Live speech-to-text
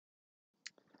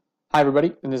Hi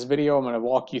everybody, in this video I'm going to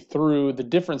walk you through the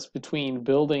difference between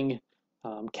building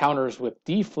counters with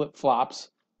D flip-flops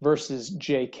versus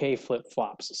JK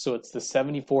flip-flops. So it's the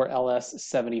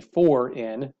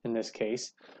 74LS74N in this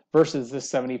case versus the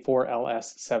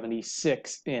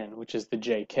 74LS76N, which is the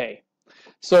JK.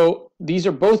 So these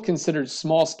are both considered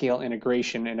small scale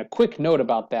integration, and a quick note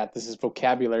about that, this is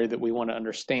vocabulary that we want to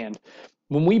understand.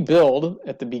 When we build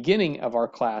at the beginning of our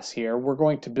class here, we're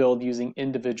going to build using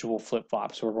individual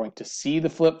flip-flops. We're going to see the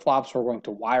flip-flops, we're going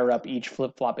to wire up each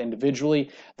flip-flop individually.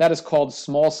 That is called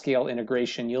small scale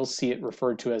integration. You'll see it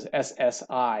referred to as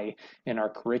SSI in our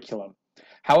curriculum.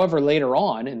 However, later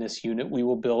on in this unit, we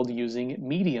will build using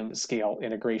medium scale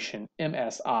integration,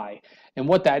 MSI. And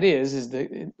what that is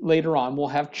that later on we'll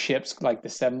have chips like the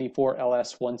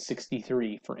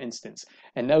 74LS163, for instance.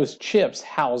 And those chips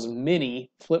house many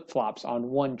flip-flops on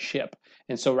one chip.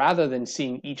 And so rather than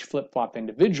seeing each flip-flop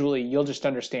individually, you'll just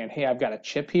understand, hey, I've got a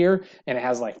chip here and it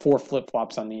has like 4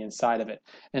 flip-flops on the inside of it.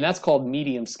 And that's called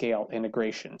medium scale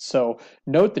integration. So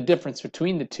note the difference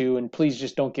between the two, and please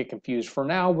just don't get confused. For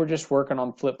now, we're just working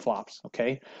on flip-flops,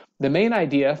 okay? The main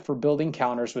idea for building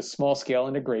counters with small scale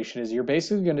integration is you're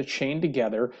basically going to chain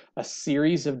together a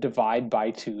series of divide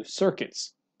by 2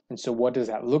 circuits. And so what does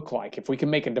that look like? If we can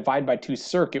make a divide by 2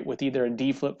 circuit with either a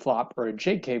D flip-flop or a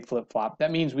JK flip-flop,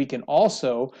 that means we can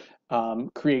also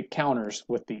create counters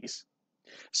with these.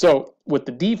 So with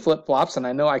the D flip-flops, and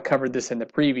I know I covered this in the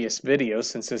previous video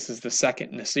since this is the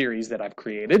second in the series that I've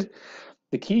created,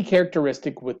 the key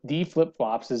characteristic with D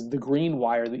flip-flops is the green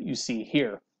wire that you see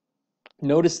here.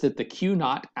 Notice that the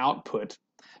Q0 output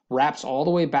wraps all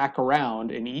the way back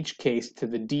around in each case to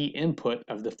the D input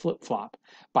of the flip-flop.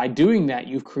 By doing that,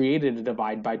 you've created a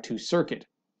divide by 2 circuit.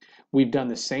 We've done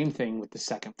the same thing with the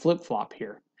second flip-flop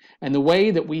here. And the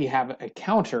way that we have a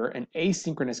counter, an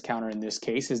asynchronous counter in this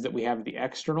case, is that we have the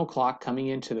external clock coming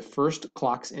into the first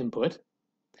clock's input.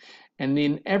 And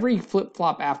then every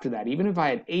flip-flop after that, even if I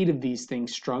had 8 of these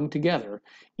things strung together,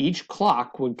 each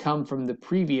clock would come from the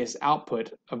previous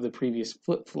output of the previous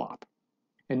flip-flop.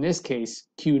 In this case,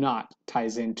 Q0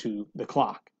 ties into the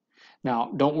clock.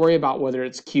 Now, don't worry about whether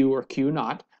it's Q or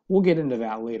Q0. We'll get into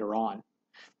that later on.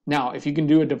 Now, if you can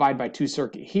do a divide by 2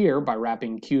 circuit here by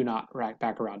wrapping Q0 right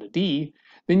back around to D,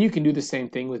 then you can do the same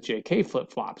thing with JK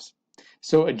flip-flops.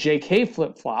 So a JK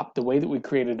flip-flop, the way that we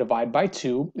create a divide by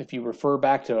 2, if you refer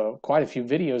back to quite a few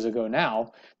videos ago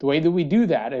now, the way that we do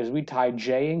that is we tie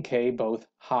J and K both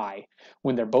high.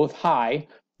 When they're both high,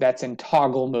 that's in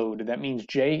toggle mode. That means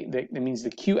that means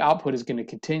the Q output is going to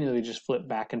continually just flip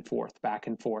back and forth, back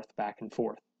and forth, back and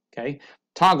forth. Okay?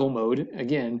 Toggle mode,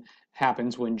 again,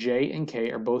 happens when J and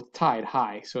K are both tied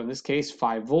high. So in this case,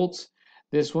 5 volts.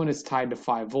 This one is tied to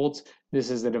 5 volts. This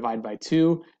is the divide by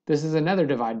 2. This is another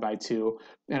divide by 2.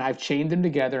 And I've chained them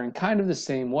together in kind of the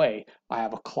same way. I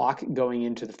have a clock going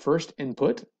into the first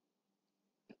input.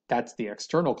 That's the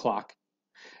external clock.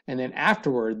 And then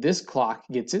afterward, this clock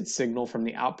gets its signal from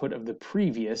the output of the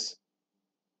previous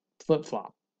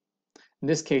flip-flop. In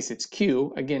this case, it's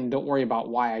Q. Again, don't worry about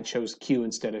why I chose Q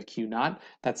instead of Q0.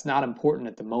 That's not important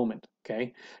at the moment,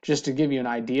 okay? Just to give you an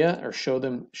idea or show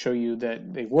you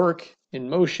that they work in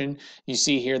motion, you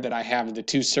see here that I have the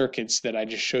 2 circuits that I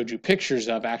just showed you pictures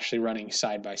of actually running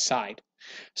side by side.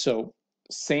 So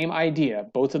same idea.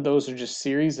 Both of those are just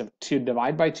series of 2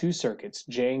 divide by 2 circuits,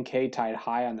 J and K tied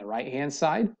high on the right-hand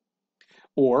side,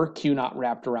 or Q0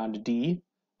 wrapped around to D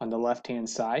on the left-hand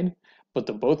side. But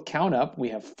to both count up, we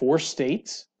have 4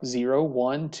 states, 0,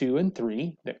 1, 2, and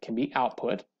 3, that can be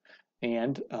output,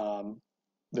 and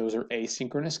those are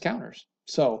asynchronous counters.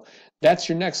 So that's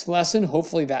your next lesson.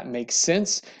 Hopefully that makes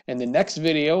sense. In the next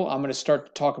video, I'm going to start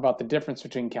to talk about the difference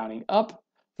between counting up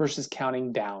versus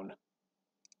counting down.